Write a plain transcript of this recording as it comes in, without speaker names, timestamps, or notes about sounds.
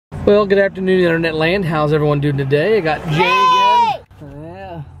Well, good afternoon, Internet Land. How's everyone doing today? I got Jay again.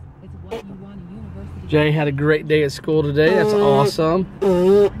 Yeah. Jay had a great day at school today. That's awesome.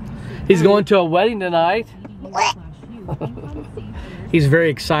 He's going to a wedding tonight. He's very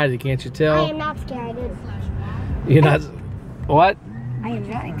excited, can't you tell? I am not scared. You're not... What? I am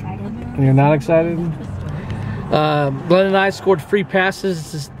not excited. You're not excited? Glenn and I scored free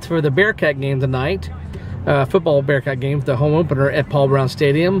passes for the Bearcat game tonight. Football Bearcat game, the home opener at Paul Brown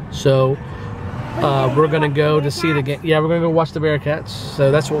Stadium. So we're gonna go to see the game. Yeah, we're gonna go watch the Bearcats. So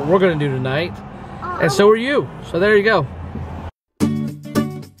that's what we're gonna do tonight. And so are you. So there you go.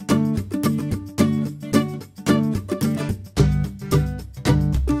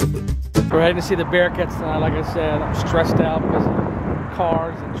 We're heading to see the Bearcats tonight. Like I said, I'm stressed out because of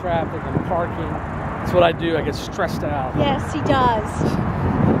cars and traffic and parking. That's what I do. I get stressed out. Yes, he does.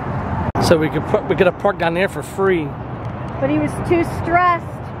 So we could have parked down there for free. But he was too stressed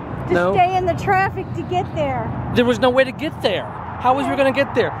to stay in the traffic to get there. There was no way to get there. How was we going to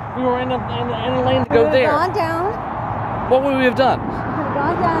get there? We were in a lane to go there. We would have gone down. What would we have done? We could have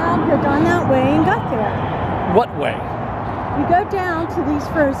gone down, could have gone that way and got there. What way? You go down to these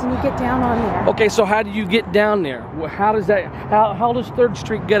roads and you get down on there. Okay, so how do you get down there? How does that? How does 3rd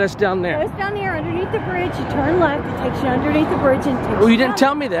Street get us down there? It goes down here underneath the bridge. You turn left. It takes you underneath the bridge and takes Well, you didn't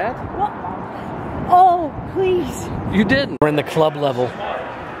tell me that. Well, oh, please. You didn't. We're in the club level.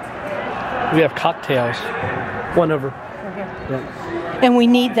 We have cocktails. One over. Okay. Yeah. And we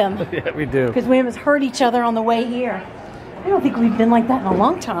need them. Yeah, we do. Because we haven't hurt each other on the way here. I don't think we've been like that in a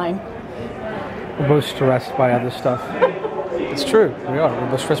long time. We're both stressed by other stuff. It's true, we are. We're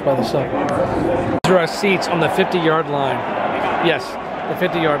both stressed by the stuff. These are our seats on the 50-yard line. Yes, the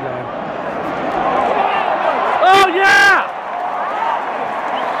 50-yard line. Oh, yeah!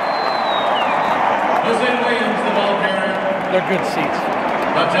 Jose Williams, the ball carrier. They're good seats.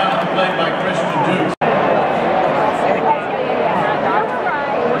 Touchdown played by Christian Dukes.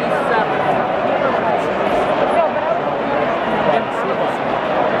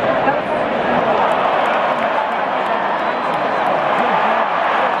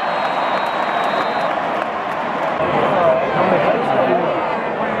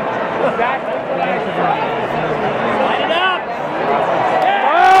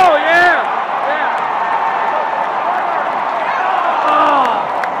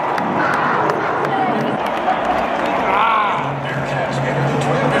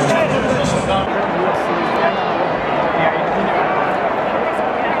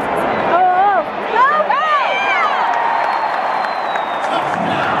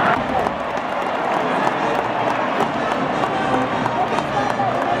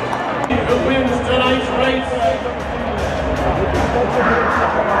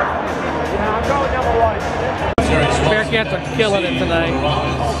 Bearcats are killing it tonight.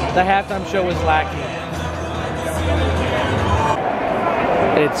 The halftime show was lacking.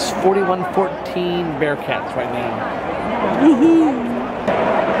 It's 41-14 Bearcats right now.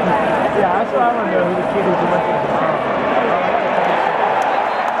 Yeah, that's what I want to know, who the kid is who went to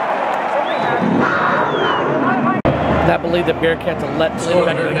the I believe the Bearcats are let lead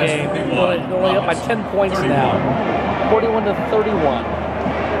back in the game. They're only up by 10 points now. 41-31.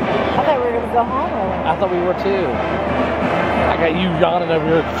 I thought we were going to go home early. I thought we were too. I got you yawning over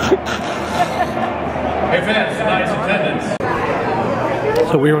here. Hey fans, tonight's attendance.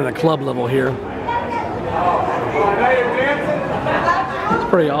 So we were in the club level here. It's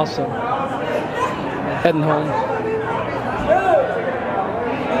pretty awesome. Heading home.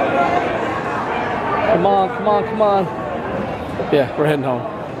 Come on, come on, come on. Yeah, we're heading home.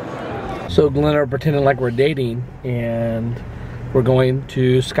 So Glenn and I are pretending like we're dating, and we're going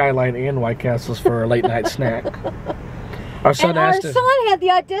to Skyline and White Castles for a late night snack. Our son had the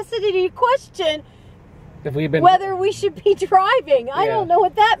audacity to question if we've been whether we should be driving. I don't know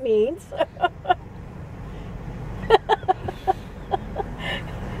what that means.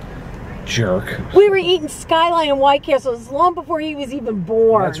 Jerk. We were eating Skyline and White Castles long before he was even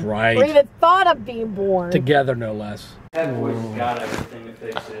born. That's right. Or even thought of being born. Together, no less. That voice has got everything to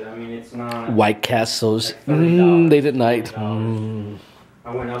fix it. I mean, it's not... White Castles. Late at night.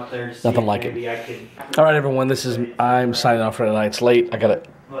 I went up there to see Nothing like it. All right, everyone. I'm signing off for tonight. It's late. I gotta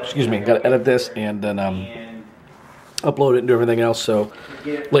edit this and then upload it and do everything else. So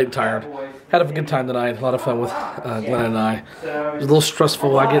late and tired. Had a good time tonight. A lot of fun with Glenn and I. It was a little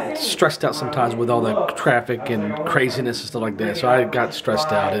stressful. I get stressed out sometimes with all the traffic and craziness and stuff like that. So I got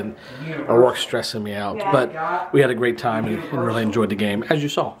stressed out and our work's stressing me out. But we had a great time and really enjoyed the game, as you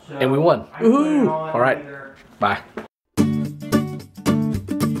saw. And we won. Woohoo! All right. Bye.